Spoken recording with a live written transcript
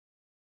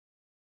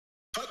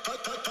What's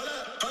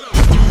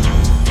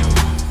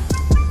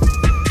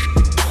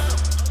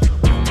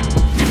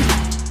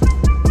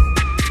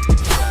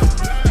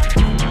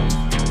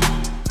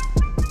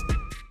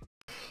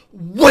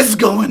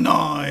going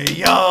on,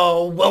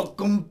 y'all?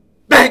 Welcome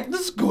back to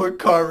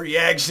Scorecard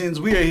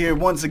Reactions. We are here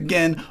once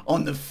again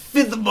on the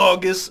 5th of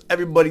August.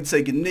 Everybody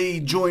take a knee.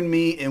 Join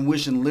me in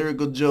wishing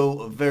Lyrical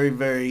Joe a very,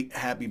 very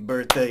happy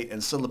birthday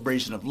and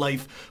celebration of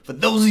life. For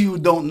those of you who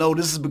don't know,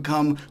 this has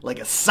become like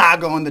a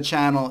saga on the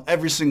channel.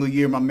 Every single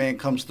year my man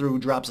comes through,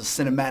 drops a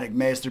cinematic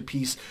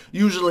masterpiece,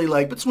 usually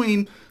like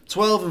between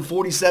 12 and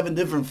 47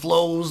 different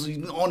flows,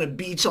 on a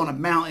beach, on a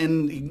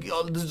mountain,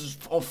 there's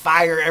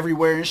fire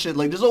everywhere and shit.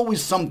 Like, there's always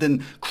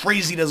something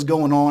crazy that's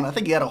going on. I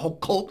think he had a whole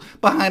cult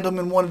behind him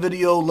in one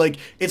video. Like,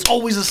 it's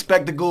always a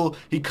spectacle.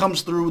 He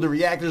comes through, the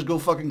reactors go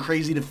fucking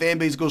crazy, the fan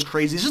base goes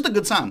crazy. It's just a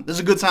good time. There's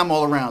a good time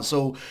all around.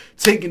 So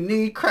take a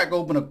knee, crack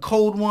open a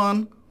cold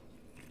one.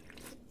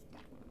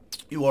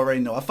 You already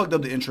know. I fucked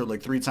up the intro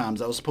like 3 times.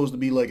 That was supposed to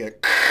be like a,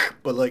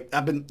 but like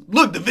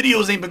look, the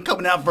videos ain't been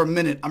coming out for a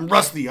minute. I'm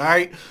rusty, all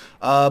right?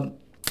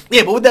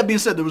 Yeah, but with that being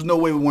said, there was no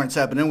way we weren't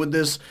tapping in with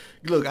this.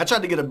 Look, I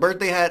tried to get a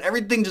birthday hat.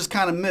 Everything just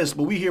kind of missed,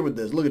 but we here with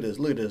this. Look at this.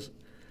 Look at this.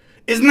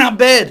 It's not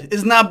bad.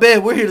 It's not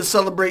bad. We're here to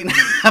celebrate and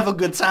have a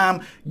good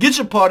time. Get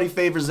your party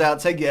favors out.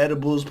 Take your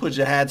edibles. Put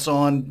your hats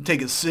on.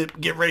 Take a sip.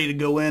 Get ready to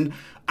go in.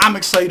 I'm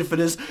excited for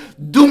this.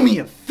 Do me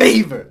a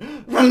favor.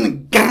 Run the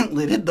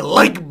gauntlet. Hit the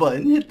like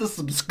button. Hit the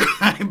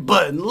subscribe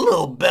button.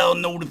 Little bell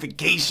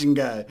notification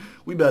guy.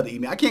 We about to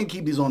eat me. I can't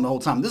keep these on the whole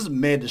time. This is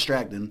mad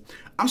distracting.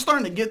 I'm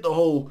starting to get the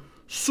whole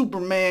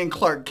Superman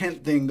Clark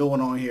Kent thing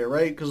going on here,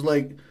 right? Because,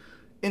 like,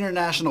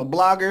 international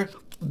blogger,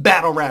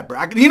 battle rapper.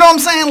 You know what I'm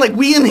saying? Like,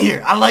 we in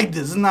here. I like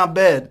this. It's not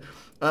bad.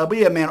 But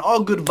yeah, man,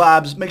 all good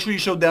vibes. Make sure you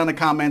show down in the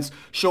comments.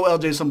 Show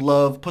LJ some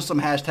love. Put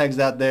some hashtags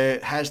out there.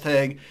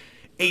 Hashtag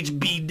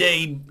HB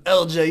Day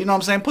LJ. You know what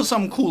I'm saying? Put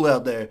something cool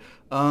out there.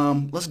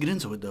 Let's get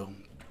into it, though.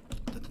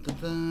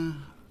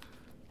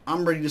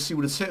 I'm ready to see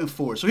what it's hitting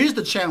for. So here's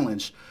the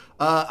challenge.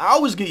 I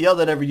always get yelled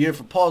at every year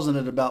for pausing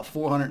it about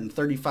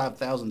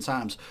 435,000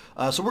 times.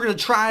 So we're going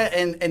to try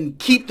and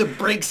keep the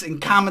breaks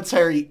and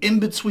commentary in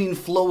between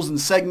flows and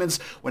segments.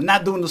 We're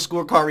not doing the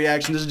scorecard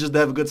reaction. This is just to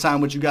have a good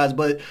time with you guys.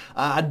 But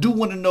I do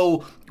want to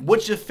know,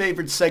 what's your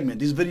favorite segment?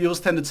 These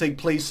videos tend to take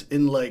place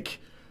in like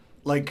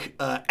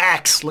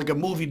acts, like a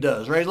movie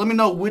does, right? Let me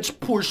know which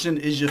portion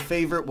is your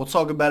favorite. We'll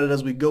talk about it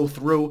as we go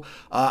through.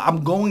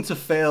 I'm going to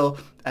fail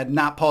at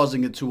not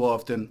pausing it too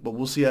often, but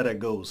we'll see how that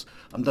goes.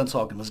 I'm done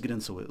talking. Let's get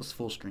into it. Let's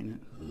full screen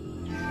it.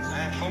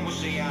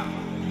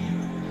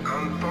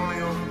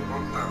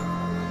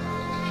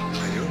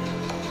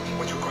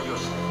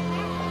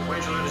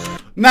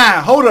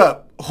 Nah, hold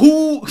up.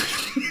 Who?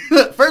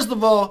 First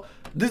of all,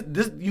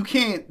 this you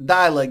can't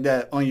die like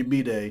that on your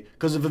B-Day,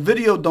 because if a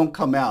video don't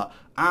come out,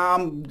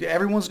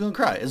 everyone's gonna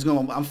cry.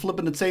 I'm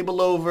flipping the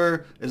table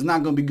over. It's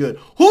not gonna be good.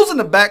 Who's in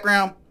the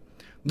background?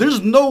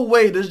 There's no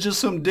way there's just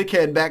some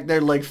dickhead back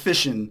there like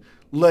fishing.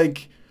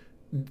 Like,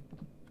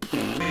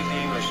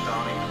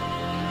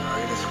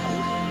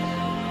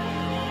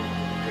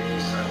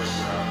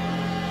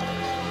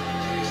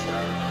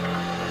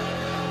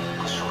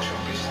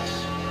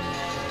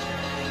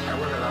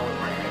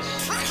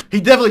 he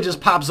definitely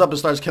just pops up and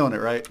starts killing it,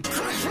 right?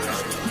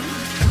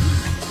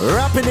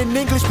 Rapping in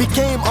English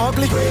became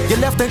ugly. You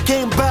left and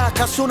came back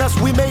as soon as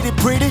we made it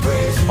pretty.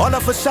 All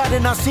of a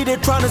sudden I see they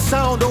trying to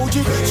sound OG.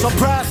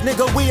 Surprise,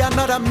 nigga, we are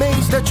not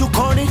amazed that you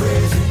corny.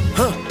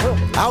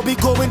 I'll be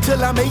going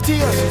till I'm 80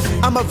 years.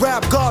 I'm a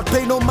rap god,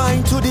 pay no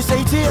mind to this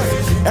 8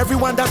 years.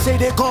 Everyone that say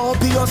they gon'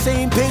 be on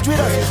same page with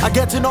us, I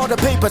get in all the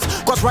papers,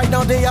 cause right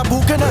now they are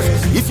booking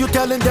us. If you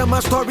telling them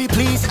my story,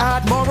 please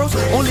add morals.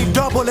 Only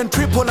double and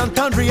triple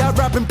entendre, I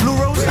rap in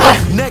plurals.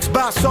 Next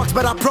bar sucks,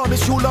 but I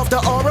promise you love the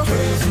aura.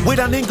 With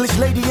an English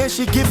lady and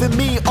she giving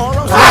me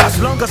orals.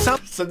 As long as I'm...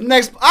 So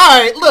next...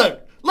 Alright,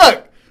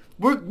 look.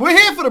 We're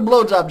here for the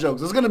blowjob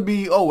jokes. It's gonna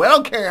be, I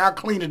don't care how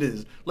clean it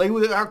is, like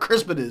how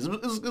crisp it is.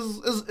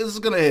 It's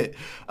gonna hit.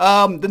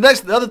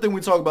 The other thing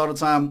we talk about all the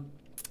time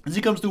is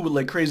he comes through with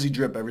like crazy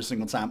drip every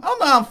single time. I don't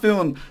know how I'm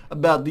feeling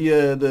about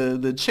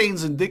the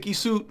chains and Dickie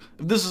suit.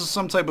 If this is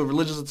some type of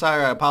religious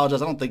attire, I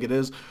apologize. I don't think it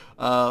is.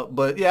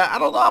 But yeah, I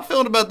don't know how I'm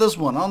feeling about this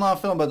one. I don't know how I'm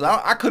feeling about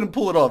that. I couldn't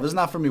pull it off. It's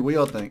not for me. What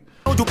y'all think?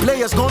 You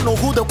players don't know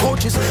who the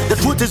coach is. The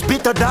truth is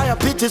bitter,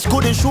 diabetes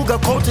couldn't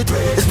sugarcoat it.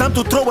 It's time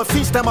to throw a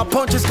feast and my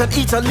punches can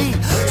eat a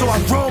lead. So I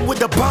run with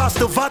the bars,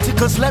 the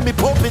Vatican's let me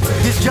pop it.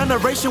 This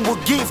generation will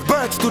give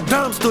birth to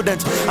dumb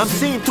students. I'm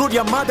seeing through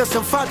their mothers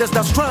and fathers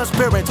that's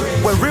transparent.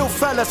 Where real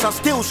fellas are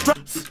still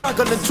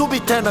struggling to be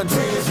tenants.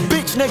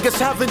 Bitch niggas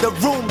having the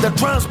room, the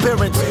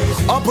transparent.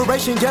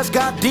 Operation just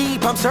got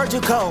deep, I'm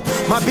surgical.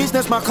 My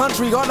business, my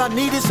country, all I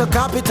need is a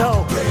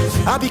capital.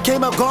 I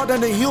became a god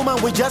and a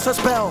human with just a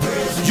spell.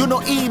 You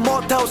know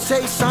immortal,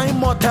 say I'm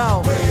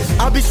mortal.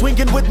 I be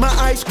swinging with my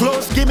eyes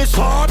closed, give me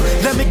sword.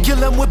 Let me kill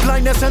them with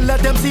blindness and let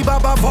them see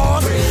Baba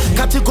force.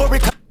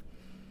 Categorical.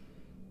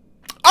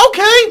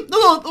 Okay,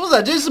 what was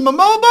that, Jason Momoa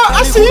bar?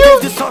 I see you.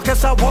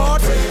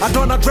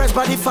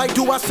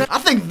 I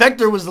think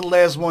Vector was the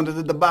last one that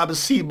did the Baba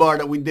C bar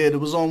that we did. It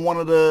was on one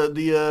of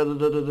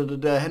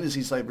the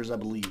Hennessy ciphers, I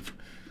believe.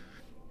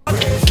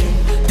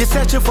 They're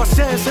searching for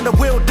sense in the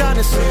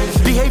wilderness,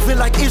 behaving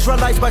like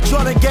Israelites, but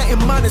you're not getting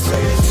manners.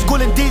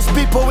 Schooling these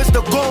people is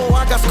the goal.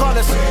 I got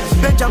scholars.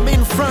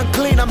 Benjamin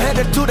Franklin, I'm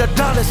headed to the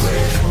dollars.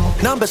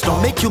 Numbers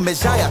don't make you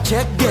Messiah.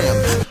 Check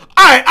them.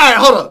 All right,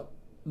 hold up.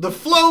 The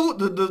flow,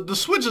 the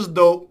switch is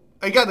dope.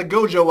 I got the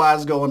Gojo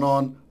eyes going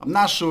on. I'm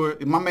not sure.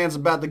 If my man's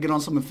about to get on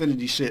some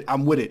Infinity shit,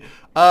 I'm with it.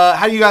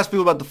 How do you guys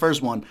feel about the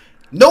first one?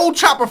 No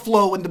chopper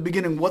flow in the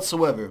beginning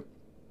whatsoever.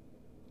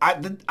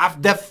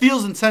 That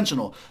feels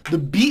intentional. The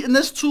beat in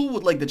this too,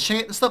 with like the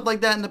chant and stuff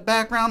like that in the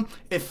background,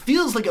 it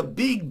feels like a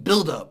big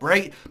build-up,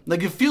 right?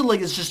 Like it feels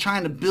like it's just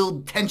trying to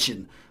build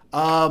tension.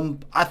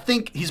 I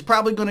think he's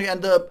probably going to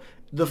end up,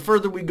 the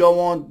further we go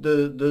on,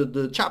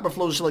 the chopper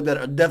flows and shit like that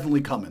are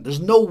definitely coming.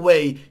 There's no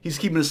way he's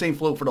keeping the same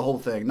flow for the whole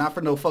thing. Not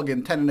for no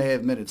fucking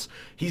 10.5 minutes.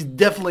 He's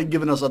definitely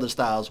giving us other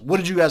styles. What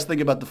did you guys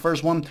think about the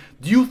first one?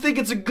 Do you think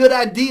it's a good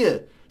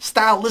idea,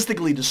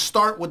 stylistically, to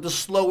start with the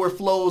slower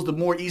flows, the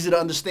more easy to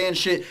understand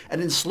shit, and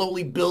then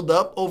slowly build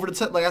up over the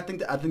set? Like I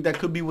think that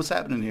could be what's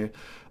happening here.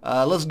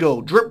 Let's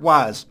go. Drip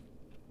wise.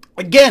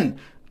 Again,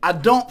 I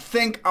don't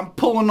think I'm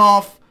pulling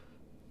off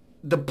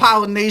the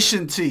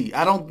pollination tee.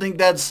 I don't think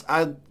that's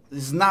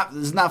it's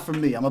not for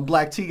me. I'm a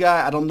black tea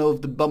guy. I don't know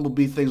if the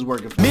Bumblebee thing's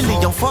working for me.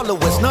 Million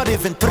followers, not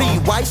even 3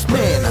 wise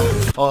men.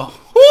 Oh,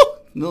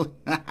 no.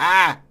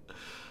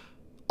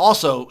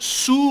 Also,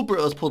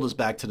 super. Let's pull this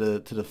back to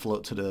the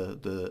float, to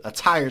the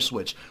attire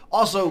switch.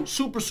 Also,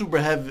 super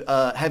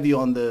heavy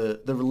on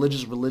the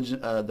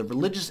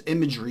religious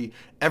imagery.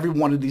 Every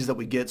one of these that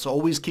we get. So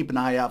always keep an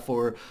eye out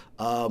for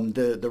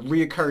the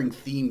reoccurring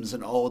themes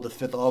in all of the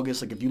 5th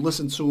August. Like if you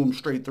listen to them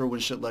straight through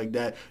and shit like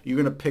that, you're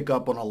gonna pick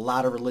up on a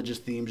lot of religious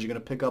themes. You're gonna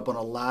pick up on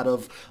a lot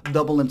of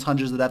double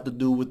entendres that have to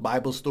do with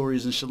Bible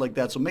stories and shit like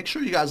that. So make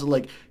sure you guys are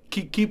like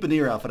keep an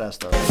ear out for that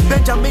stuff.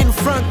 Benjamin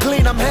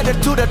Franklin, I'm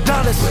headed to the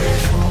dollars.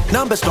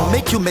 Numbers don't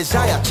make you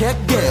Messiah. Check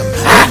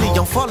them.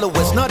 Million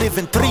followers, not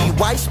even 3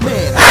 wise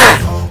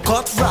men.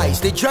 Cut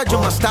rice, they judge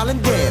on my style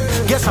and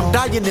then. Guess I'm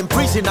dying in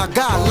prison. I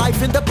got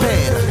life in the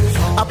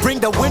pen. I bring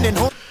the winning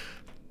home.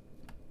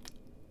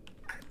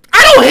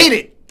 I don't hate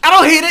it.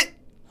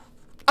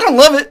 I don't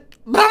love it,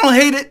 but I don't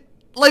hate it.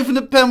 Life in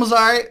the pen was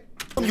alright.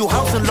 You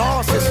house and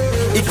losses.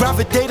 It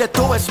gravitated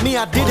towards me,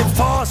 I didn't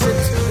force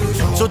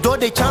it. So though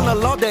they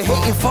channel all the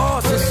hating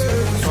forces,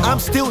 I'm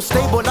still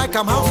stable like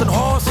I'm housing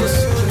horses.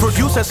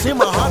 Producers in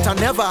my heart, I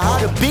never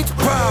had a big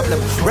problem.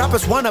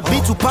 Rappers wanna be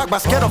Tupac, but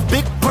scared of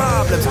big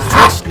problems.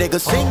 Rich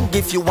niggas sing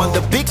if you want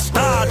the big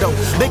stardom.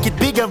 Make it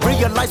big and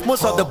realize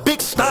most of the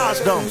big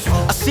stars don't.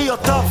 I see your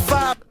top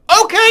 5.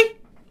 Okay,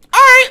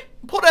 alright.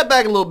 Pull that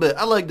back a little bit.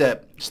 I like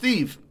that.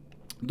 Steve,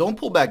 don't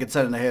pull back a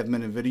 10.5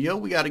 minute video.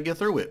 We gotta get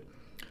through it.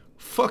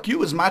 Fuck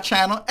you is my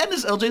channel, and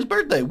it's LJ's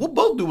birthday. We'll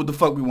both do what the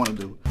fuck we want to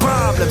do.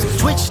 Problems,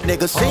 Twitch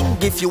niggas sing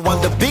if you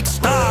want the big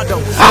stardom.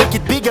 Make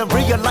it big and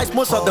realize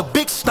most of the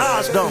big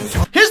stars don't.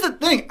 Here's the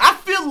thing. I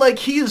feel like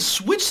he has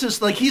switched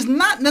this. Like he's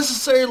not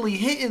necessarily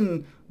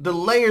hitting the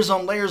layers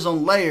on layers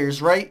on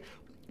layers, right?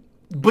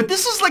 But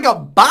this is like a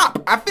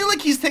bop. I feel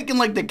like he's taking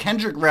like the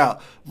Kendrick route,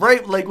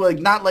 right? Like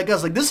not like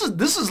us. Like this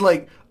is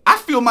like, I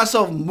feel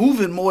myself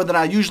moving more than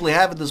I usually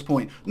have at this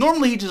point.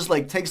 Normally he just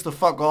like takes the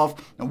fuck off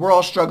and we're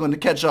all struggling to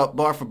catch up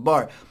bar for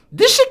bar.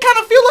 This shit kind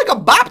of feel like a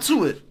bop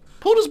to it.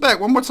 Pull this back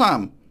one more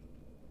time.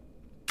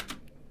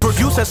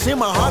 Producers in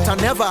my heart, I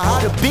never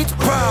had a big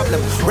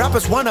problem.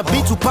 Rappers wanna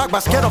be Tupac,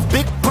 but scared of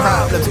big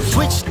problems.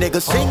 Twitch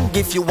niggas sing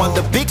if you want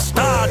the big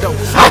stardom.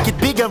 Make it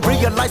big and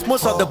realize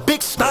most of the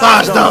big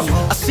stars don't.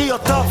 I see your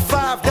top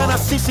 5, then I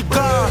see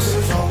cigars.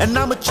 And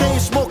I'm a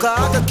chain smoker,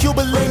 I got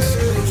Cuban links.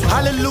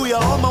 Hallelujah,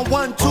 on my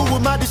 1-2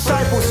 with my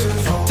disciples.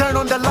 Turn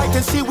on the light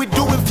and see we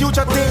doing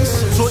future things.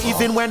 So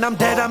even when I'm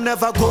dead, I'm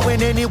never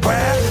going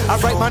anywhere. I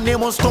write my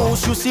name on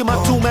stones, you see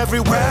my tomb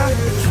everywhere.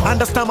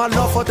 Understand my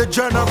love for the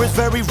journal is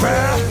very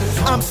rare.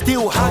 I'm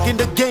still hugging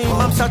the game,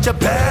 I'm such a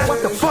bad.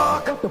 What the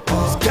fuck?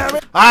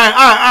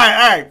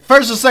 Alright.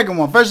 First and second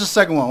one.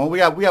 Well, we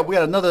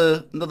got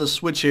another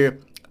switch here.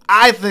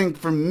 I think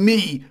for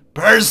me,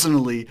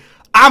 personally,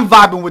 I'm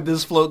vibing with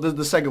this flow,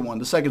 the second one,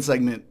 the second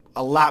segment,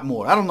 a lot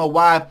more. I don't know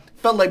why.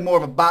 Felt like more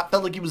of a bop.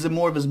 Felt like he was in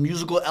more of his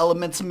musical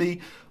element to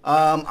me.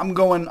 I'm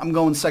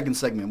going second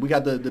segment. We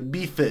got the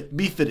Be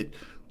Fitted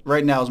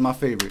right now is my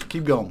favorite.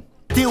 Keep going.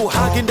 Still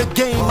hugging the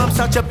game, I'm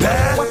such a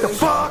bad. What the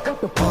fuck?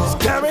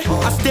 Scary?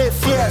 I stay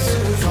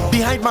fierce.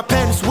 Behind my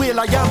pen's wheel,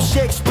 I am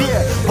Shakespeare.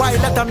 Why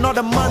let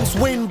another man's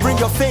win bring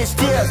your face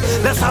tears?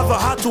 Let's have a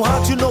heart to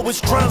heart, you know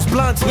it's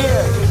transplant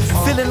here.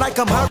 Feeling like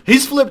I'm hurt.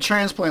 He's flipped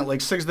transplant like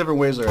 6 different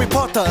ways already.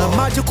 Reporter,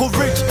 magical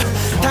rich.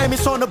 Time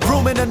is on the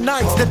broom in the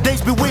night, the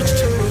day's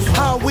bewitched.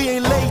 How we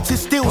ain't late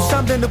is still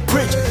something to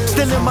preach.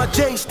 Still in my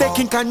J,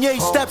 staking Kanye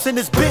steps in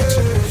this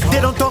bitch.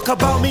 They don't talk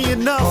about me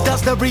enough,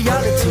 that's the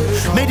reality.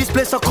 Made this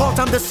place a cult,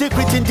 I'm the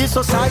secret in this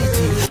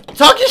society.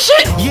 Talking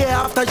shit! Year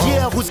after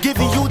year, who's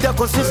giving you the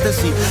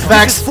consistency?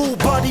 Facts. This full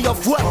body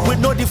of work with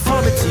no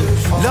deformity.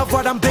 Love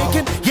what I'm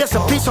baking? Yes, a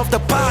piece of the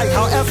pie.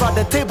 However,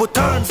 the table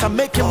turns, I'm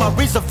making my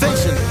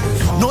reservation.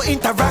 No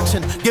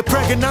interaction, get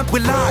pregnant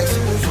with lies.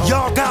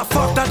 Y'all got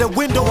fucked out the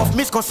window of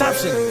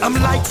misconception. I'm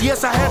light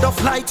years ahead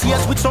of light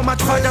years, with so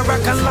much fire I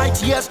can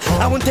light years.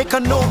 I won't take a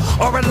no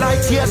or a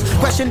light years.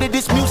 Question did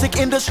this music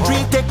industry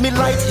take me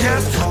light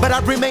years, but I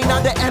remain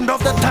at the end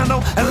of the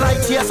tunnel. A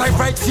light years, I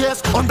write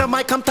years. On the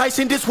mic I'm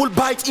Tyson, this will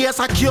bite ears.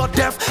 I cure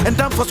death and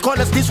done for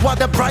scholars, this what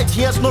the bright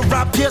years. No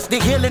rap years, the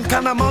healing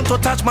can amount to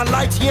touch my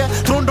light here.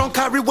 Throne don't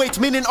carry weight,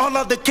 meaning all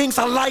of the kings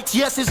are light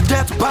years. Is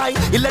death by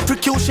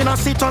electrocution, I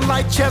sit on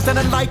light chairs and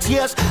a light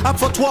years. Up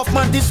for 12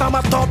 months, this are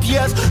my top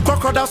years.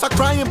 Crocodiles are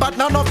crying, but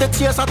none of the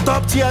tears are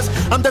top tears.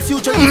 I'm the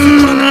future.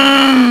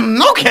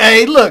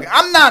 Okay, look,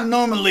 I'm not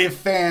normally a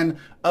fan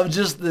of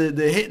just the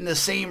hitting the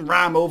same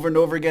rhyme over and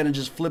over again and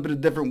just flipping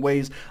it different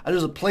ways.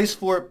 There's a place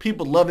for it,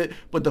 people love it,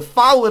 but to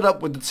follow it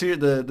up with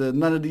the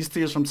none of these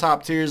tears from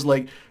top tiers,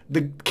 like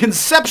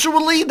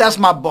conceptually, that's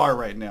my bar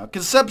right now.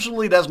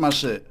 Conceptually, that's my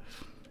shit.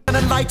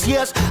 And light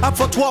years, up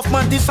for 12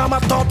 months, these are my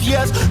top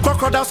years.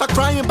 Crocodiles are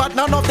crying, but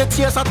none of the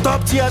tears are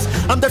top tears.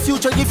 I'm the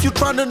future, if you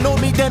trying to know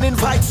me, then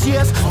invite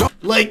years.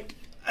 Like,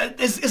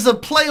 it's a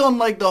play on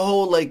like the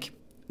whole like,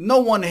 no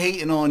one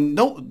hating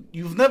on,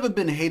 you've never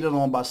been hated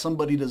on by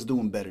somebody that's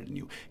doing better than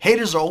you.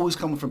 Haters are always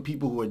coming from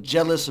people who are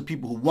jealous or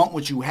people who want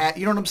what you have.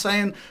 You know what I'm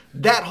saying?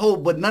 That whole,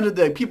 but none of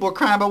the, people are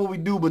crying about what we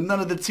do, but none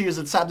of the tears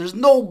inside. There's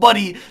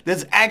nobody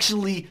that's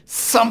actually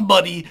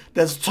somebody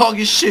that's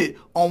talking shit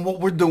on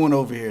what we're doing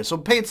over here. So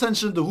pay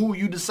attention to who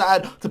you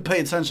decide to pay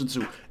attention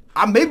to.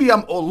 Maybe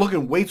I'm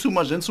looking way too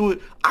much into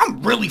it.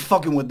 I'm really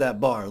fucking with that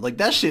bar. Like,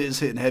 that shit is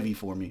hitting heavy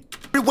for me.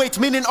 Wait,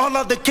 meaning all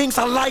of the kings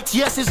are light.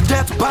 Yes, it's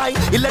death by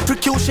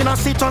electrocution. I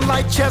sit on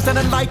light chairs and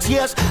a light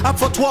years. Up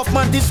for 12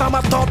 months, these are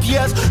my top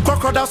years.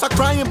 Crocodiles are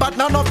crying, but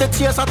none of the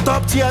tears are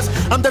top tears.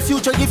 I'm the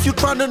future, if you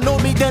trying to know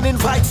me, then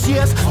invite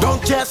years.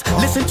 Don't just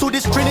listen to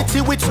this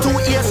trinity with 2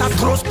 ears. I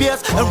throw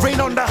spears and rain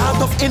on the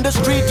heart of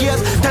industry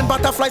years. 10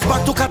 butterflies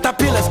back to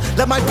caterpillars.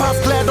 Let my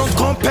path clear, don't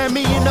compare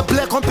me in a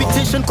black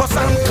competition, cause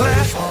I'm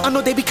clear. I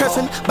know they be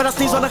cursing, but I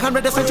sneeze on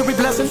 100th century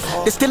blessing.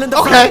 They're still in the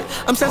okay.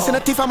 I'm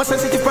sensitive, I'm a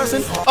sensitive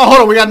person. Oh,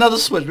 hold on, we got another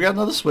switch.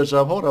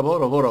 Hold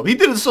up. He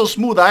did it so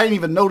smooth, I didn't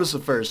even notice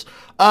at first.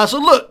 So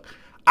look,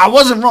 I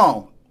wasn't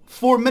wrong.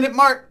 4 minute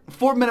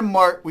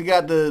mark, we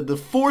got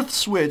the fourth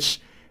switch,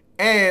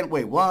 and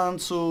wait, 1,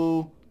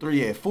 2,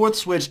 3, yeah, fourth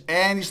switch,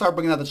 and he started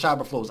bringing out the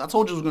chopper flows. I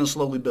told you it was going to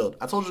slowly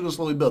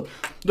build.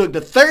 Look, the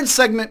third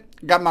segment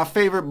got my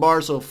favorite bar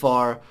so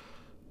far,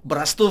 but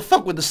I still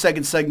fuck with the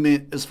second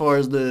segment as far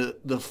as the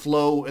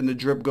flow and the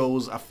drip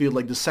goes. I feel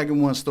like the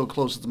second one is still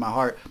closer to my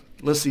heart.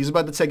 Let's see, he's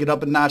about to take it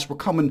up a notch. We're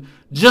coming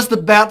just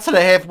about to the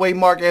halfway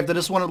mark after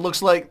this one, it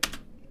looks like.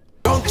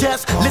 Don't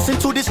just listen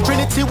to this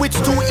trinity with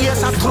 2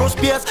 ears. I throw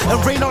spears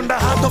and rain on the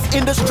heart of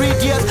industry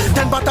years.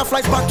 10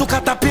 butterflies back to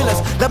caterpillars.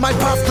 Let my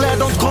path clear,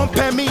 don't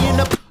compare me in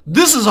a...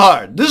 This is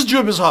hard. This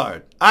drip is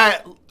hard.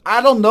 I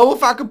don't know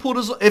if I could pull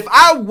this. If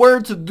I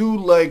were to do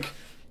like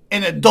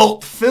an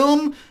adult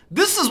film,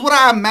 this is what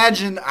I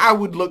imagine I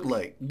would look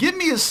like. Give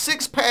me a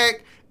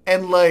 6-pack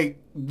and like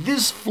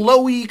this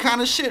flowy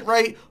kind of shit,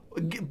 right?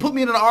 Put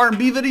me in an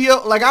R&B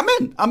video. Like,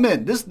 I'm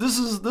in. This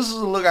is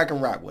a look I can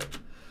rock with.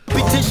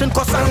 Petition,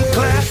 cause I'm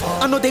clear.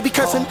 I know they be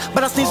cursing,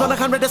 but I sneeze on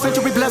 100th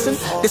century blessing.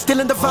 They're still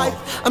in the vibe.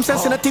 I'm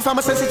sensitive, I'm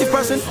a sensitive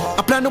person.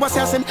 I plan to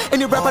assassin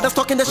any rapper that's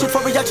talking that shit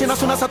for reaction. As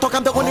soon as I talk,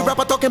 I'm the only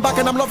rapper talking back,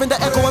 and I'm loving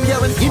the echo I'm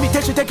yelling.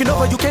 Imitation taking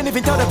over, you can't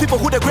even tell the people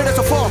who the greatest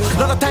of all. A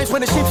lot of times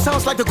when the ship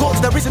sounds like the goats,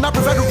 the reason I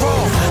prefer to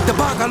roll. The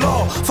bag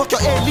law, fuck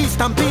your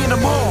A-list, I'm being a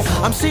mall.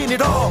 I'm seeing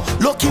it all,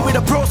 low-key with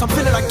the bros, I'm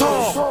feeling like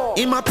Thor.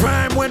 In my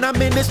prime, when I'm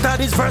in the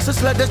studies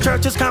verses, let the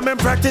churches come and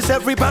practice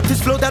every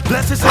Baptist flow that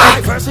blesses.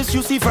 My verses,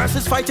 you see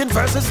verses, fighting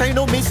verses, ain't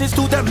no misses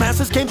to the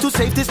masses. Came to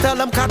save this, tell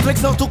them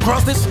Catholics not to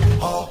cross this.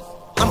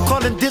 I'm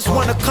calling this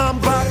one a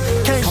comeback.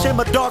 Can't shame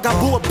a dog, I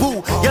boo a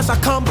boo. Yes, I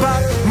come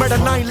back. Murder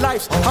 9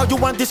 lives. How you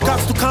want these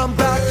cops to come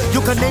back? You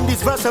can name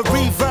this verse a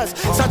reverse.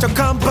 Such a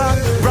comeback.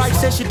 Bride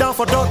says she down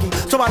for doggy,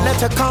 so I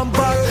let her come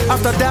back.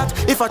 After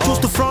that, if I choose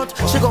to front,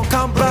 she gon'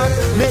 come back.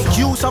 Make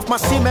use of my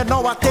semen,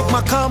 now I take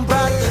my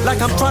comeback.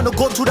 Like I'm trying to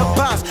go to the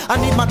past. I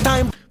need my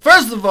time.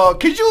 First of all,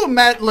 could you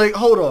imagine, like,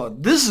 hold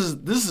on. This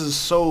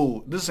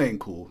ain't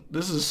cool.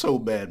 This is so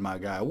bad, my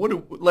guy.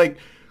 Like,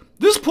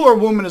 this poor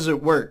woman is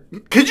at work.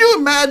 Could you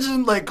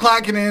imagine, like,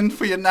 clocking in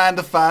for your 9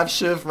 to 5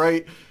 shift,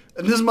 right?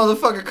 And this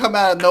motherfucker come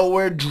out of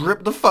nowhere,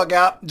 drip the fuck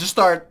out, just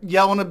start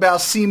yelling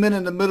about semen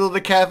in the middle of the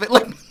cafe.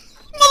 Like,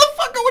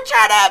 motherfucker, we're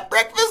trying to have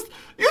breakfast.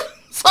 You're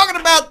talking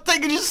about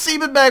taking your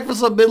semen back for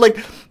something. Like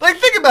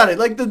think about it.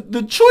 Like,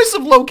 the choice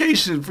of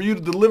location for you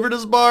to deliver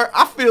this bar,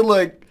 I feel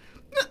like,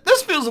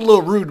 this feels a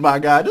little rude, my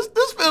guy. This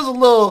feels a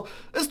little,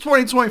 It's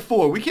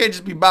 2024. We can't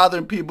just be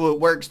bothering people at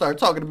work, start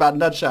talking about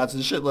nut shots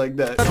and shit like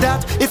that.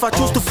 If I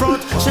choose to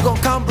front, she gon'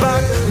 come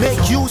back.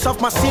 Make use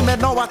of my semen,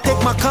 now I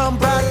take my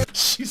comeback.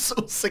 She's so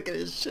sick of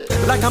this shit.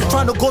 Like I'm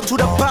trying to go to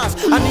the past.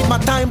 I need my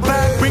time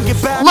back, bring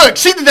it back. Look,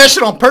 she did that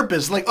shit on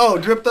purpose. Like, oh,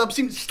 dripped up,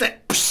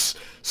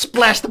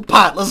 splash the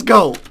pot, let's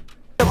go.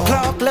 The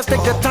clock, let's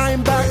take the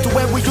time back to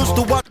when we used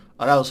to watch.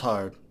 Oh, that was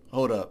hard.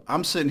 Hold up.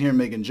 I'm sitting here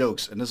making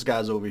jokes, and this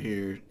guy's over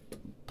here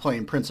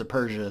playing Prince of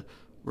Persia,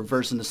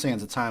 reversing the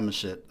sands of time and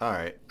shit.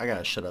 Alright, I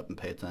gotta shut up and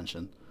pay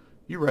attention.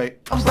 You're right.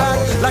 I'm back,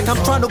 like I'm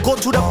trying to go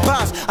to the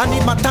past. I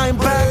need my time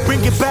back,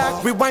 bring it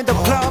back, rewind the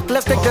clock.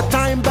 Let's take the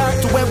time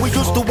back to when we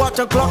used to watch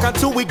a clock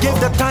until we give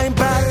the time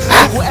back.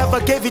 To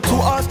whoever gave it to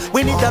us,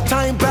 we need the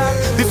time back.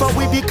 Before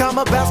we become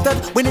a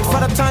bastard, we need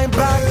for the time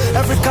back.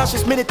 Every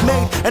cautious minute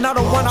made, and I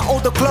don't wanna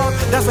hold the clock.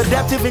 That's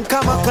adaptive in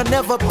karma, can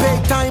never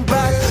pay time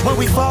back. When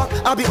we fuck,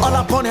 I'll be all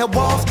up on her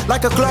walls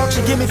like a clock. She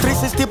give me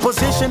 360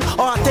 position,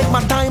 or I take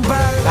my time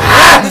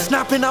back. It's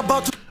snapping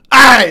about to.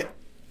 Alright.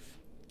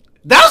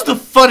 That was the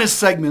funnest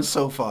segment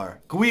so far.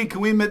 Can we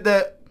admit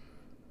that?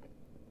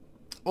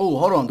 Oh,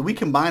 hold on. Do we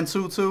combine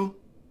two?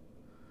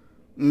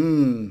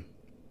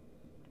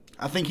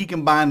 I think he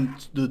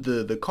combined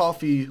the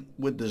coffee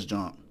with this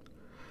junk.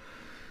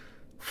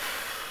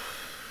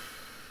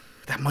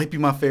 That might be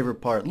my favorite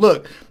part.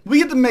 Look, we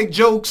get to make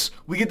jokes.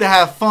 We get to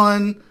have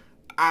fun.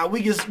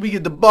 We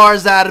get the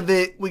bars out of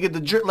it. We get the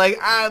drip. Like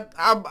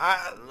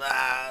that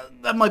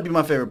might be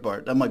my favorite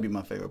part. That might be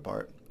my favorite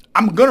part.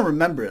 I'm gonna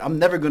remember it. I'm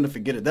never gonna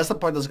forget it. That's the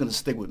part that's gonna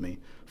stick with me,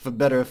 for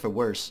better or for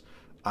worse.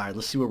 All right,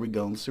 let's see where we're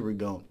going. Let's see where we're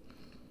going.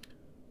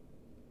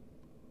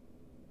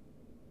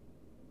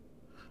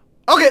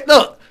 Okay,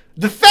 look.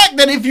 The fact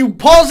that if you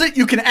pause it,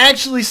 you can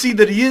actually see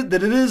that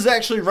it is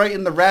actually right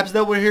in the raps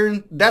that we're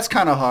hearing. That's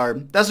kind of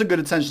hard. That's a good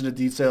attention to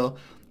detail.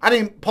 I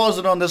didn't pause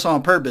it on this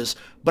on purpose,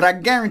 but I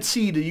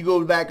guarantee that you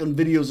go back on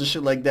videos and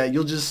shit like that,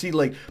 you'll just see,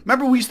 like,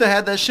 remember we used to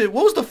have that shit?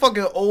 What was the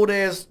fucking old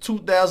ass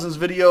 2000s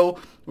video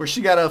where she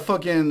got a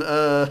fucking,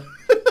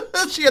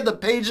 she had the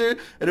pager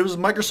and it was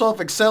Microsoft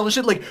Excel and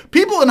shit? Like,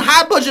 people in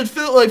high budget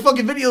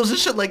fucking videos and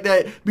shit like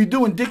that be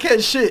doing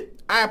dickhead shit.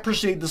 I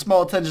appreciate the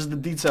small attentions to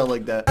detail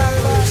like that.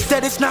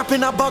 Steady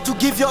snapping, about to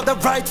give you the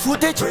right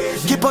footage.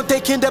 Keep on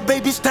taking the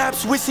baby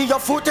steps, we see your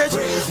footage.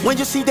 When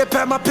you see they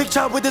pair my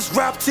picture with this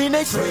rap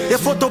teenage, they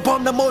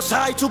photobomb the most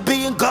high to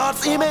be in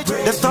God's image.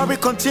 The story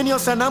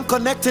continues and I'm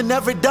connecting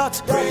every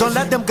dot. Don't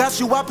let them gas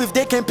you up if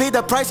they can pay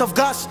the price of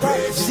gas.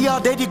 See how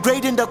they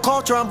degrading the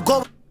culture, I'm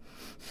going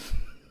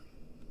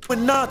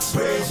nuts.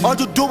 All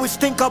you do is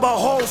think about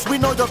hoes, we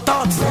know your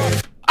thoughts.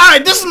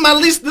 Alright, this is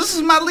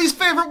my least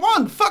favorite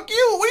one. Fuck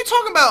you. What are you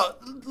talking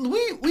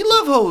about? We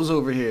love hoes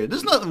over here.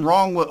 There's nothing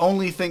wrong with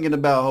only thinking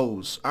about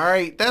hoes.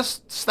 Alright,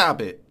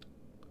 stop it.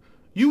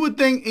 You would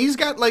think he's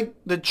got like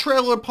the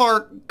trailer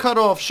park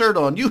cutoff shirt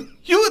on. You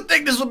would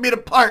think this would be the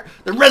part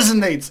that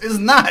resonates. It's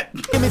not.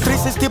 Give me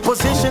 360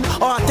 position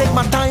or I take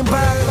my time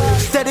back.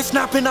 Steady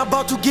snapping,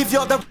 about to give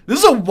you the. This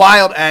is a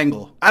wild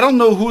angle. I don't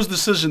know whose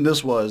decision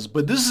this was,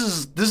 but this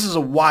is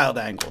a wild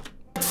angle.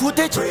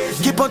 Footage,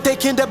 keep on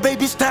taking the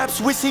baby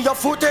steps, we see your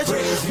footage.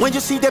 When you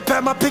see they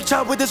pair my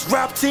picture with this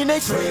rap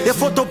teenage, they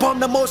photobomb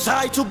the most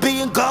high to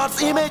be in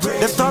God's image.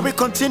 The story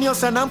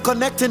continues and I'm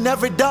connecting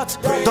every dot.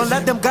 Don't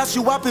let them gas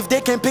you up if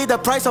they can pay the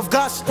price of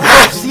gas.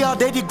 See how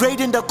they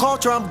degrading the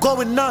culture, I'm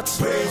going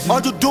nuts. All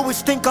you do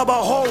is think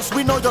about hoes,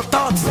 we know your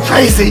thoughts.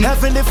 Crazy.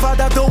 Heavenly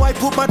Father, though I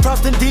put my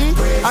trust in thee,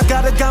 I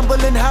got a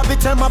gambling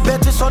habit and my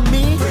bet is on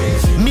me.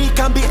 Me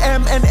can be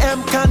M and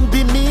M can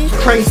be me.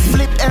 Crazy.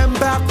 Flip M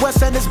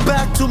backwards and it's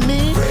back to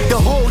me. The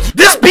whole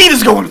this beat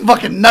is going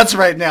fucking nuts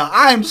right now.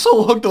 I am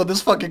so hooked on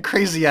this fucking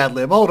crazy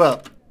ad-lib. Hold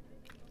up.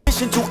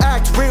 to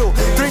act real.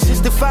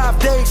 365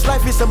 days,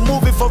 life is a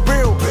movie for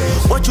real.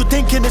 What you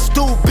thinking is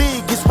too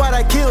big is what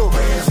I kill.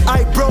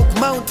 I broke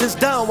mountains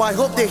down, I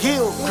hope they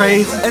heal.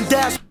 Crazy. And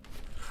that's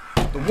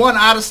the one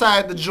I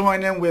decided to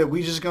join in with.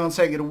 We just gonna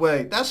take it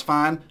away. That's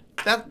fine.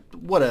 That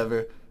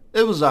whatever.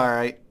 It was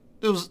alright.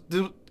 It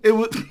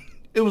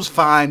was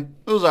fine.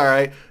 It was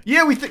alright.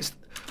 Yeah, we think.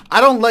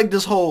 I don't like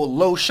this whole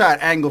low shot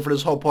angle for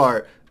this whole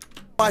part.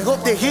 I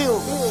hope they heal.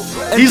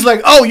 He's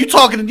like, oh, you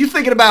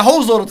thinking about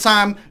hoes all the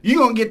time. You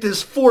gonna get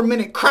this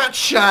 4-minute crotch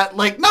shot.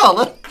 Like,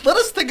 no, let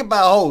us think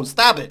about hoes.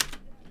 Stop it.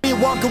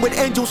 Walking with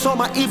angels on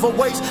my evil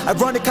ways.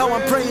 Ironic how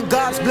I'm praying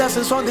God's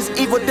blessings on these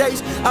evil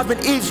days. I've been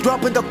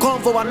eavesdropping the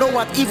convo, I know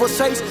what evil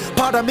says.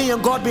 Part of me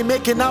and God be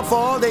making up for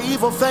all the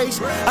evil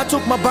face. I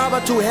took my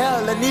barber to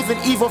hell and even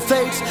evil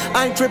fakes.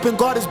 I ain't tripping,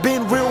 God is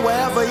being real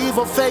wherever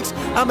evil fakes.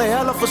 I'm a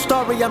hell of a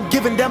story, I'm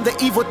giving them the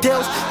evil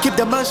tales. Keep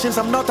the mansions,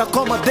 I'm not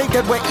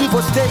accommodated where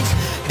evil stays.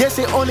 They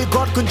say only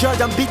God can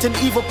judge, I'm beating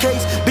evil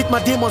case. Beat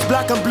my demons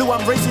black and blue, I'm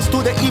racist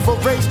to the evil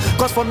race.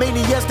 Cause for many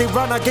years they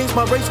run against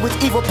my race with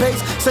evil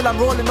pace. Still I'm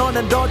rolling on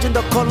and dodging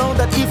the cologne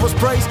that evil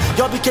sprays.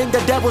 Y'all became the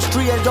devil's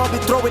tree and y'all be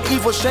throwing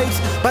evil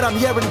shades. But I'm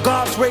hearing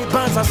God's ray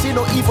bands, I see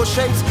no evil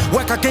shades.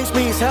 Work against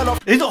me is hell of...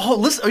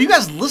 Listen, are you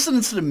guys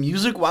listening to the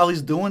music while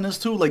he's doing this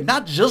too? Like,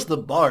 not just the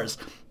bars.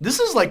 This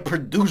is like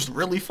produced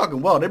really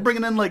fucking well. They're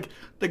bringing in like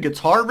the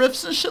guitar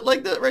riffs and shit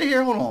like that right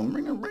here. Hold on,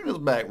 bring this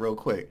back real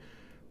quick.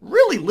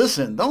 Really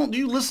listen. Don't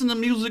you listen to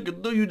music or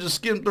do you just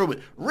skim through it?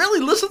 Really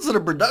listen to the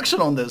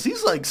production on this.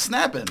 He's like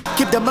snapping.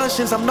 Keep the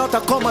mansions, I'm not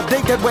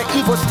accommodated where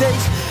evil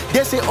stays.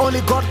 They say only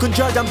God can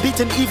judge, I'm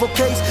beating evil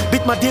case.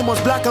 Beat my demons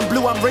black and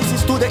blue, I'm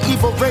racist to the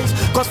evil race.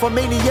 Cause for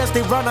many years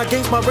they run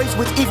against my race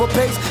with evil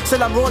pace.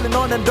 Still I'm rolling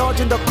on and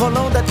dodging the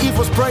cologne that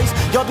evil sprays.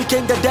 Y'all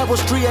became the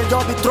devil's tree and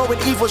y'all be throwing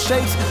evil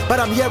shades.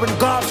 But I'm hearing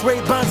God's ray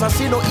bands, I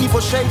see no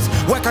evil shades.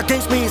 Work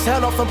against me is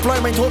hell of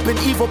employment, hoping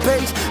evil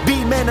pays.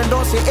 Be men and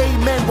don't say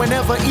amen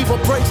whenever evil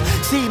praise.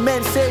 See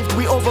men saved,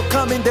 we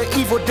overcome in the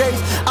evil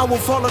days. I will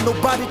follow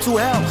nobody to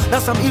hell,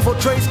 that's some evil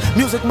traits.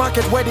 Music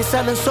market where they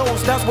selling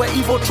souls, that's where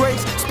evil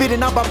trades.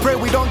 Speeding up, I pray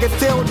we don't get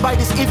failed by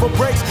these evil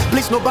breaks.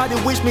 Please nobody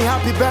wish me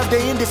happy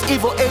birthday in this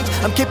evil age.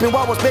 I'm keeping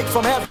what was baked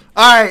from heaven.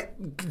 Alright,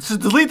 so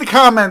delete the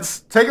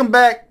comments. Take them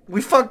back.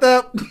 We fucked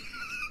up.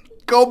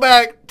 Go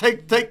back.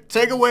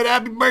 Take away the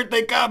happy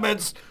birthday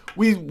comments.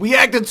 We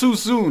acted too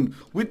soon.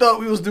 We thought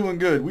we was doing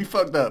good. We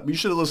fucked up. You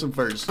should have listened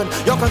first.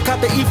 Y'all can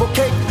cut the evil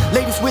cake.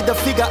 Ladies with the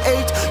figure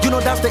 8, you know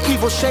that's the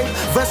evil shape.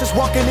 Versus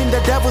walking in the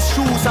devil's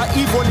shoes are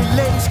evilly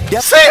laced.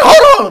 Yep. See,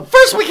 hold on.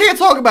 First we can't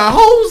talk about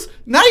hoes.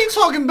 Now you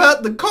talking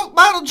about the Coke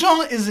bottle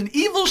joint is an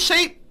evil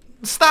shape.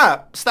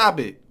 Stop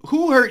it.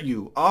 Who hurt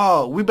you?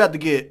 Oh, we about to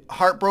get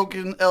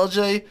heartbroken,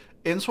 LJ,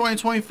 in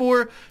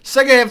 2024.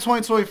 Second half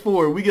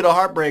 2024, we get a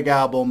heartbreak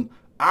album.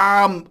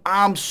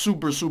 I'm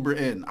super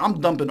in.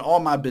 I'm dumping all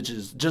my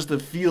bitches just to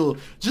feel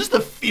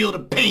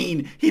the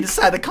pain he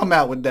decided to come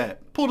out with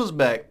that. Pull this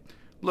back.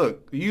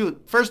 Look,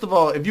 first of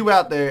all, if you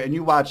out there and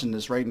you watching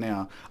this right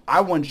now,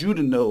 I want you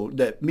to know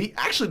that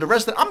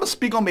I'm gonna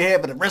speak on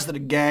behalf of the rest of the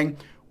gang.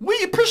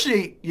 We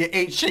appreciate your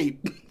 8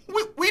 shape.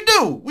 We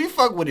do. We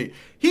fuck with it.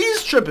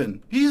 He's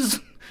tripping.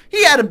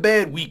 He had a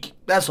bad week.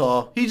 That's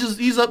all.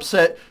 He's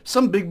upset.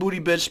 Some big booty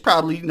bitch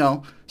probably,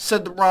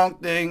 said the wrong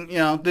thing,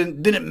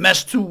 didn't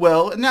mesh too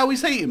well, and now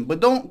he's hating.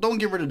 But don't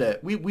get rid of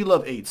that. We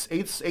love 8s.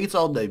 8s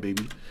all day,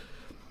 baby.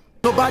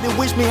 Nobody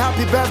wish me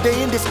happy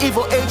birthday in this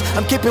evil age.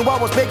 I'm keeping what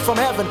was baked from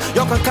heaven.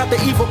 Y'all can cut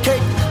the evil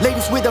cake.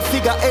 Ladies with the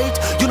figure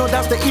 8, you know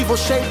that's the evil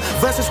shape.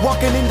 Versus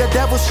walking in the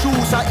devil's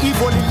shoes are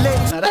evilly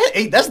laced. Now that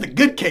 8, that's the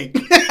good cake.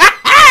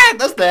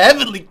 That's the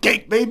heavenly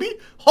cake, baby.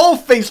 Whole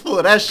face full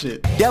of that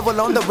shit.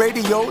 Devil on the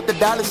radio, the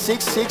dial is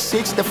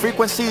 666. The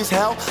frequency is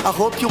hell. I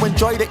hope you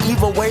enjoy the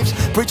evil waves.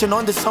 Preaching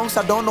on the songs,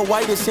 I don't know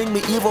why they sing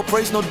me evil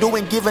praise. No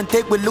doing give and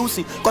take with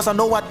Lucy, cause I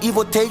know what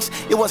evil takes.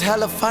 It was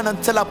hella fun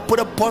until I put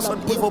a pause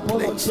on evil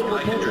plays.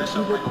 What the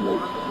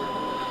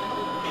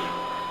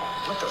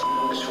f***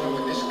 is wrong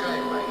with this guy,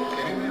 man? You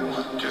kidding me or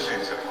what? Just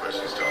answer the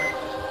questions, Tony.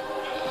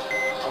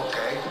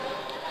 Okay.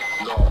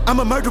 No. I'm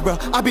a murderer,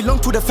 I belong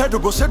to the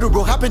federal.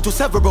 Cerebral happened to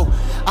several.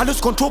 I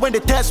lose control when they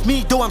test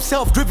me, though I'm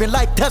self-driven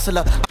like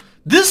Tesla.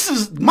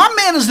 My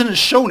man is in a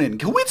shonen.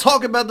 Can we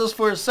talk about this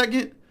for a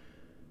second?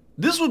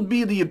 This would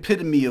be the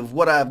epitome of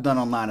what I've done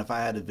online if I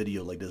had a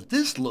video like this.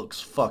 This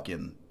looks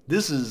fucking,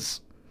 this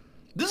is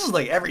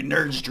like every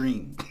nerd's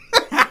dream.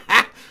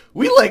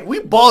 We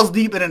balls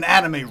deep in an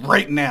anime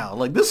right now.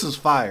 Like, this is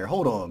fire.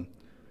 Hold on.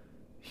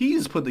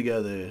 He's put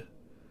together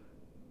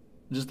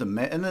just a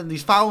man, and then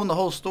he's following the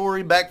whole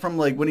story back from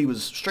like when he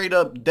was straight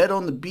up dead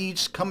on the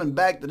beach, coming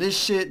back to this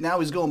shit.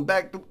 Now he's going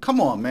back to, come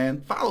on,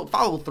 man.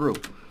 Follow through.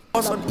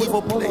 On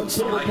evil place.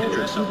 What the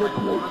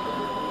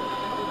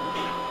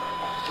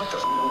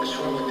f*** is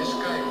wrong with this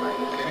guy, man?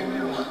 You kidding me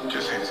or what?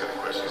 Just answer the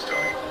questions,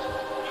 Tony.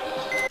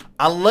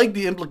 I like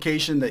the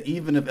implication that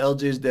even if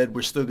LJ is dead,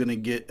 we're still gonna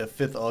get a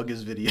 5th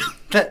August video.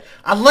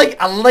 I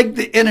like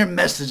the inner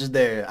message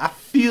there. I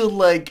feel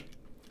like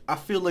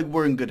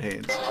we're in good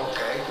hands.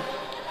 Okay.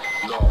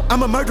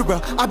 I'm a murderer,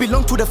 I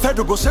belong to the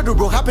federal.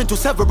 Cerebral happened to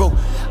several.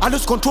 I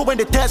lose control when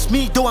they test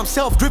me, though I'm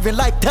self-driven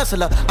like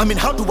Tesla. I mean,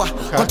 how do I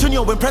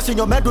continue impressing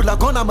your medulla?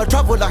 Gone, I'm a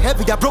traveler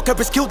heavy. I broke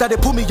every skill that they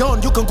put me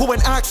on. You can go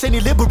and ask any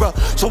liberal.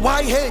 So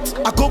why hate?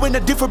 I go in a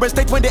different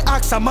state when they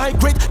ask I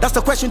migrate. That's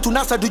the question to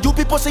NASA. Do you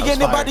people see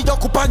anybody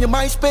occupying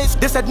my space?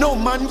 They said no,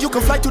 man, you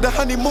can fly to the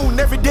honeymoon.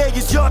 Every day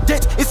is your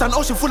date. It's an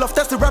ocean full of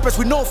tested rappers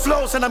with no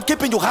flows, and I'm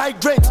keeping you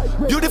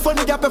hydrated. Beautiful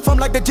nigga, I perform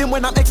like the gym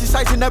when I'm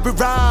exercising every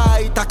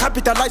right. I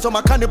capitalize on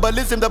my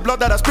cannibalism, the blood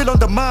that I spill on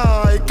the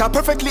mic. I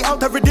perfectly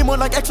out every demon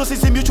like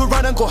exorcism. You should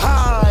run and go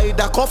high.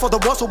 ride. I call for the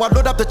war, so I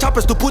load up the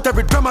choppers to put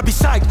every drama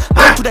beside.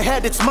 Down to the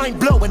head, it's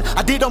mind-blowing.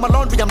 I did all my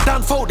laundry, I'm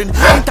done folding.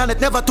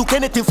 Internet never took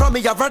anything from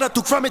me, I rather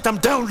took from it, I'm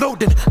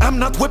downloading. I'm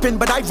not whipping,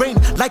 but I rain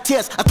like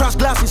tears. I crush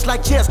glasses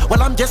like chairs,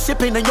 while I'm just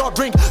sipping and your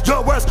drink.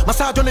 Your words,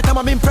 massage only time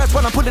I'm impressed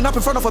when I'm pulling up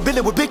in front of a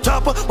building with big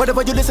chopper.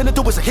 Whatever you listening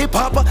to is a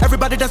hip-hopper.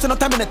 Everybody dancing on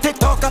time in a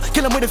TikToker.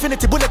 Kill 'em with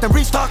infinity bullet and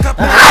restock up.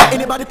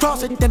 Anybody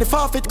cross it, then they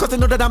forfeit, cause they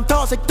know that I'm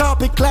toxic.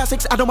 Topic,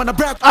 classics, I don't wanna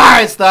brag.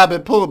 Alright, stop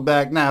it, pull it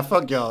back. Nah,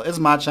 fuck y'all, it's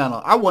my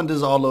channel. I want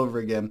this all over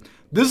again.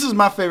 This is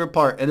my favorite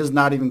part, and it's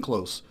not even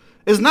close.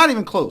 It's not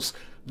even close.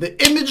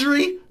 The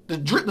imagery, the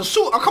drip, the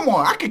suit, oh come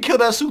on, I could kill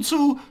that suit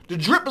too. The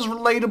drip is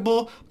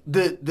relatable.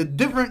 The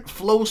different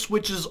flow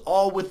switches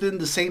all within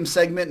the same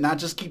segment, not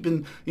just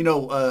keeping, you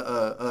know,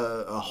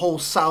 a whole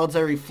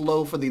solitary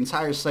flow for the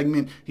entire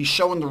segment. He's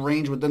showing the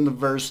range within the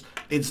verse.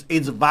 It's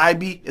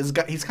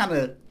vibey. He's kind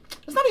of,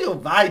 it's not even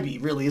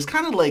vibey really. It's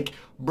kind of like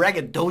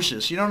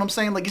braggadocious, you know what I'm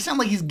saying? Like, it sounds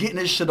like he's getting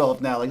his shit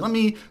off now. Like, let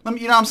me, you know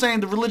what I'm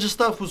saying? The religious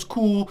stuff was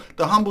cool.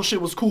 The humble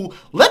shit was cool.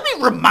 Let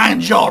me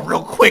remind y'all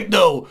real quick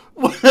though,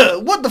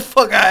 what the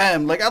fuck I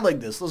am. Like, I like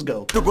this. Let's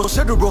go.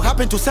 Cerebral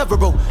happen to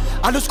several.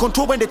 I lose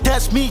control when they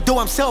test me, though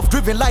I'm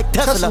self-driven like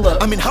Tesla.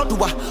 I mean, how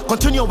do I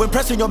continue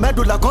impressing your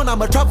medulla? Gone,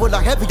 I'm a traveler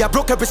heavy. I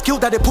broke every skill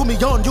that they put me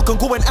on. You can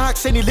go and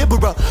ask any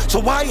liberal. So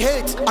why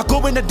hate? I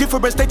go in a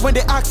different state when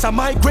they ask, am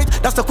I great?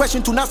 That's the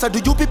question to NASA. Do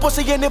you people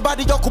see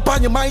anybody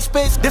occupying your mind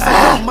space? This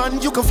is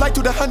man, you can fly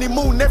to the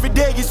honeymoon. Every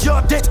day is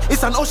your date.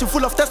 It's an ocean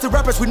full of thirsty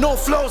rappers with no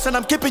flows, and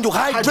I'm keeping you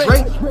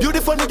hydrated.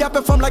 Beautiful nigga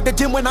perform like the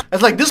gym when I...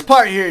 It's like this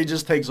part here, it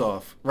just takes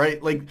off,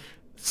 right? Like,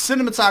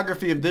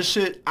 cinematography of this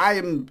shit,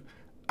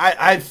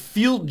 I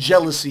feel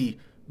jealousy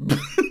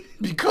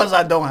because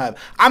I don't have.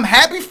 I'm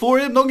happy for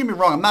him, don't get me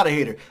wrong, I'm not a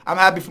hater. I'm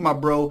happy for my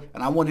bro,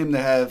 and I want him to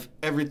have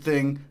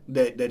everything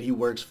that he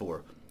works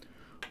for.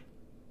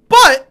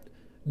 But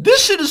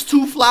this shit is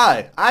too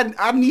fly.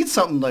 I need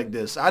something like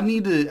this. I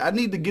need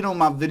to get on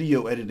my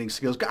video editing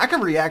skills. I can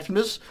react from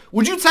this.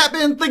 Would you tap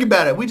in? Think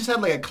about it. We just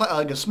had like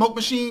a smoke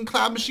machine,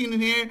 cloud machine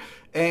in here,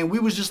 and we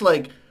was just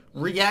like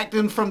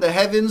reacting from the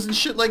heavens and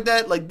shit like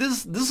that. Like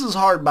this is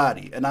hard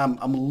body, and I'm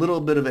a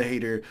little bit of a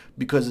hater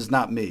because it's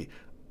not me.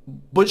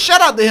 But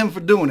shout out to him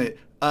for doing it.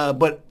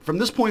 But from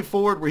this point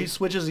forward, where he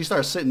switches, he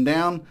starts sitting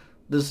down.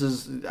 This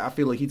is, I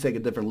feel like he take a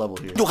different level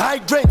here. You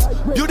hydrate.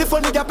 Beautiful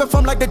nigga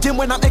perform like the gym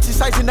when I'm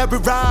exercising every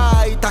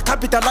right. I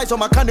capitalize on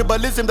my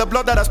cannibalism, the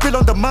blood that I spill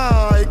on the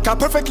mic. I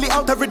perfectly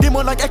out every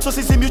demon like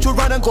exorcism, you should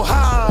run and go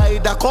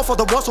hide. I call for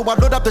the war, so I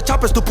load up the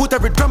choppers to put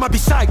every drama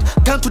beside.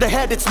 Gun to the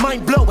head, it's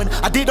mind-blowing.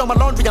 I did all my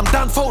laundry, I'm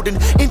done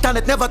folding.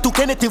 Internet never took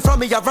anything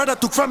from me, I rather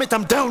took from it,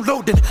 I'm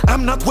downloading.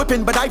 I'm not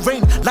whipping, but I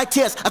rain like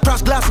tears. I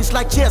crush glasses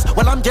like chairs,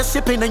 while I'm just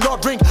sipping and your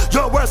drink.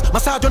 Your words,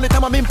 massage only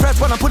time I'm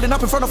impressed when I'm pulling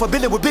up in front of a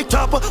building with big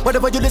chopper.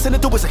 Whatever you listening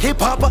to is a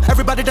hip-hopper.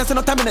 Everybody dancing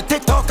on time in a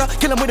TikToker.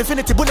 Kill 'em with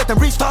infinity bullet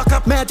and restock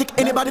up. Magic,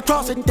 anybody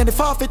cross it, then they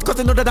forfeit, cause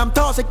they know that I'm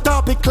toxic.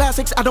 Topic,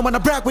 classics, I don't wanna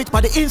brag with,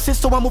 but they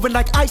insist, so I'm moving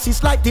like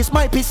ISIS. Like this,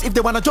 my piece, if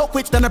they wanna joke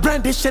with, then I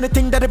brandish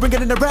anything that they bring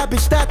it in the rabbit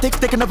statics.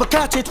 They can never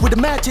catch it with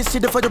the matches. See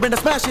the fire in the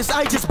smashes.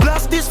 I just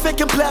blast this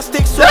fake and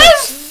plastic. So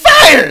that's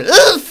fire!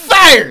 This is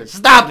fire!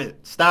 Stop it!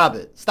 Stop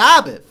it!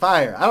 Stop it!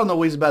 Fire! I don't know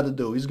what he's about to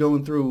do. He's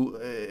going through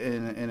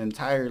an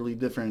entirely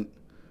different...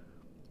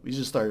 We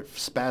just start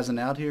spazzing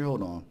out here.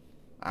 Hold on.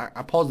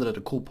 I paused it at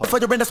the cool part. For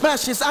the random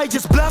smashes, I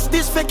just blast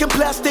this fake and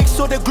plastic,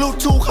 so they glue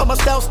to hammer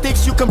style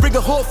sticks. You can bring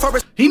a whole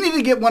forest. He need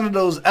to get one of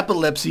those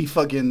epilepsy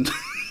fucking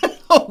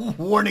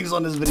warnings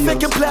on this video.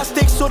 Fake and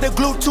plastic, so they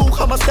glue to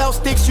hammer style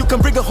sticks. You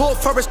can bring a whole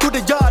forest to the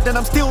yard, and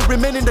I'm still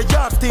remaining the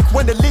yardstick.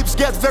 When the lips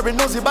get very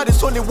nosy, but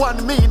it's only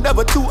one me,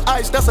 never two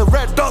eyes. That's a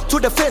red dog to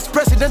the face,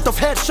 president of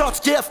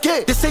headshots,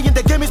 JFK. They saying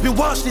the game has been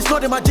washed. It's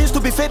not in my genes to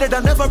be faded. I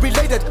never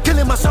related.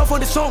 Killing myself on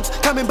the songs,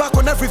 coming back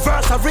on every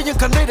verse. I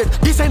reincarnated.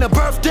 This ain't a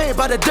birthday,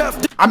 but a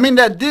death. I mean,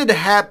 that did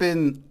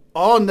happen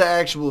on the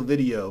actual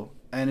video,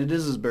 and it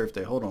is his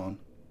birthday. Hold on.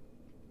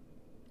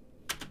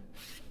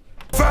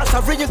 First I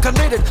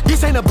reincarnated.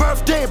 This ain't a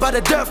birthday, but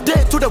a death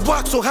day to the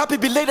walk. So happy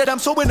belated, I'm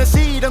sowing a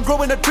seed and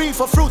growing a tree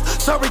for fruit.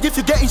 Sorry if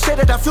you're getting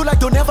shaded, I feel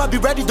like they'll never be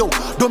ready though.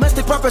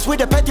 Domestic rappers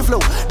with a petty flow.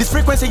 This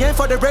frequency ain't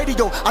for the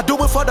radio, I do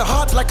it for the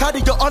heart like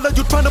cardio. All of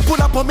you trying to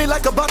pull up on me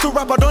like a battle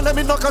rapper. Don't let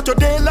me knock out your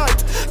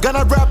daylight.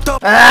 Gonna wrapped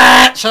up.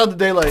 Shout out to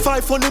Daylight.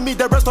 5 only me,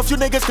 the rest of you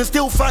niggas can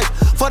still fight.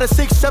 For the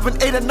 6,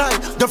 7, 8 and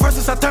 9, the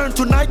verses I turn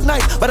to night.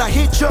 But I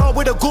hit y'all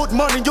with a good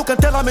morning. You can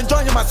tell I'm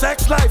enjoying my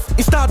sex life.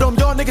 In stardom,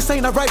 y'all niggas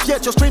ain't arrived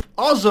yet. Your stream.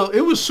 Also, it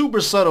was super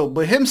subtle,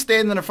 but him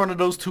standing in front of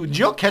those two, did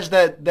y'all catch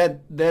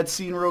that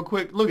scene real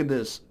quick? Look at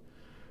this.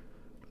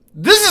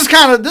 This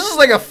is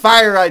like a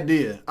fire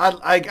idea.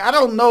 I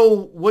don't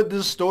know what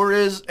this store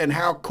is and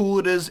how cool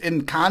it is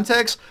in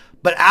context,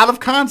 but out of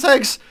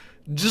context,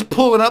 just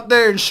pulling up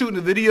there and shooting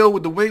a video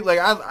with the wing, like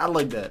I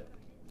like that.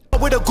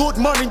 with a good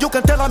morning, you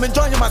can tell I'm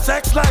enjoying my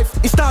sex life.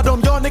 In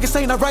stardom, your niggas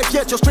ain't arrived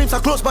yet. Your streams are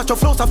close, but your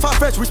flows are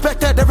far-fetched.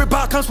 Respected, every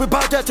bar comes with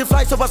budget. It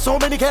flies over so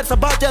many heads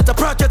about that. The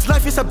project's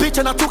life is a bitch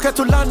and I took her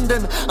to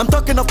London. I'm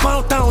talking of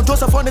Pound Town,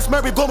 Joseph on his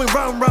Mary going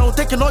round round.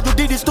 Taking all you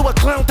did is to a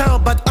clown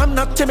town. But I'm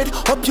not timid,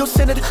 hope you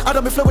seen it. I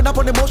don't be flowing up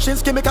on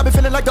emotions, gimmick. I be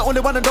feeling like the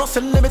only one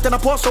endorsing limit. And I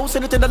pour souls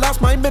in it in the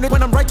last 9 minutes.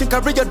 When I'm writing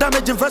career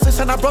damaging verses,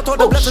 and I brought all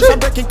the blessings. I'm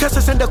breaking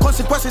curses and the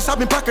consequences. I've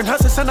been packing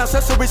hearses and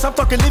accessories. I'm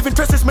fucking leaving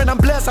traces, man. I'm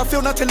blessed. I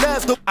feel nothing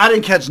less. I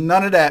didn't catch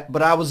none of that,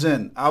 but I was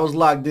in. I was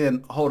locked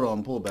in. Hold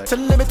on, pull back.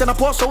 Limit and I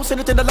pour souls in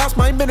it in the last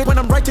 9 minutes. When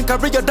I'm writing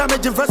career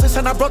damaging verses,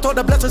 and I brought all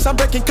the blessings. I'm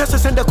breaking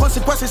curses and the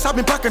consequences. I've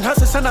been packing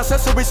hearses and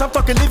accessories. I'm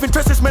fucking leaving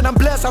traces, man. I'm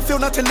blessed. I feel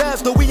nothing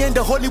less. Though we ain't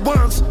the holy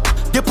ones.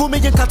 They put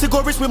me in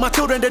categories with my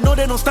children. They know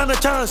they don't stand a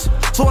chance.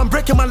 So I'm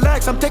breaking my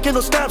legs. I'm taking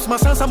no steps. My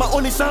sons are my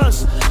only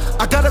sons.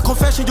 I got a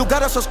confession. You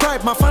gotta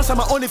subscribe. My fans are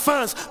my only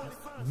fans.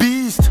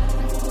 Beast.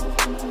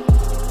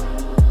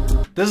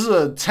 This is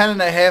a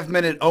 10.5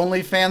 minute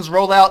OnlyFans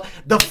rollout.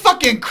 The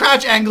fucking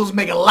crouch angles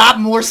make a lot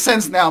more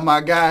sense now,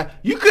 my guy.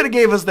 You could have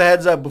gave us the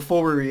heads up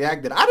before we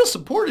reacted. I'd have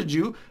supported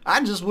you.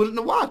 I just wouldn't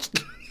have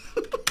watched.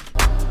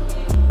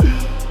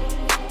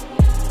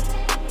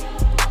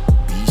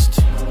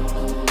 Beast.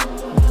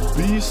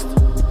 Beast.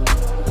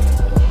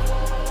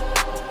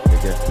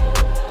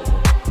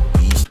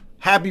 Beast.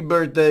 Happy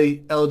birthday,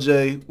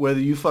 LJ, whether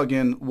you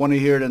fucking want to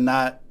hear it or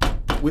not.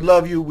 We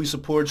love you. We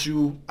support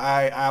you.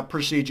 I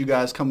appreciate you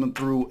guys coming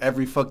through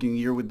every fucking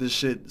year with this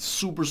shit.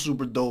 Super,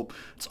 super dope.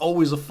 It's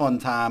always a fun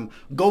time.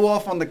 Go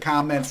off on the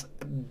comments.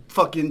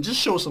 Fucking just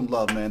show some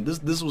love, man.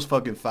 This was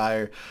fucking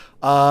fire.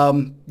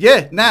 Yeah,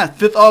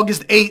 5th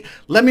August 8.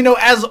 Let me know,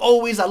 as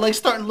always, I like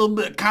starting a little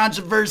bit of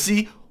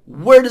controversy.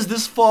 Where does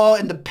this fall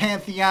in the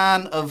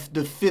pantheon of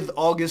the 5th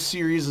August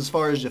series as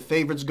far as your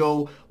favorites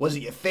go? Was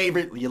it your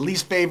favorite, your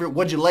least favorite?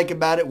 What'd you like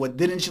about it? What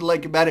didn't you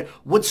like about it?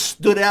 What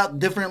stood out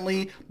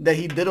differently that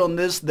he did on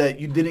this that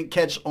you didn't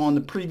catch on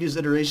the previous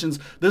iterations?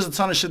 There's a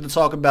ton of shit to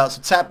talk about,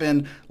 so tap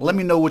in. Let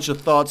me know what your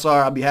thoughts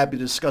are. I'll be happy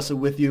to discuss it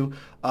with you.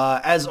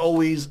 As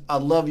always, I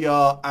love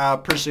y'all. I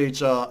appreciate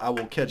y'all. I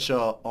will catch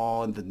y'all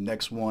on the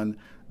next one.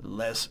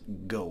 Let's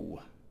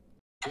go.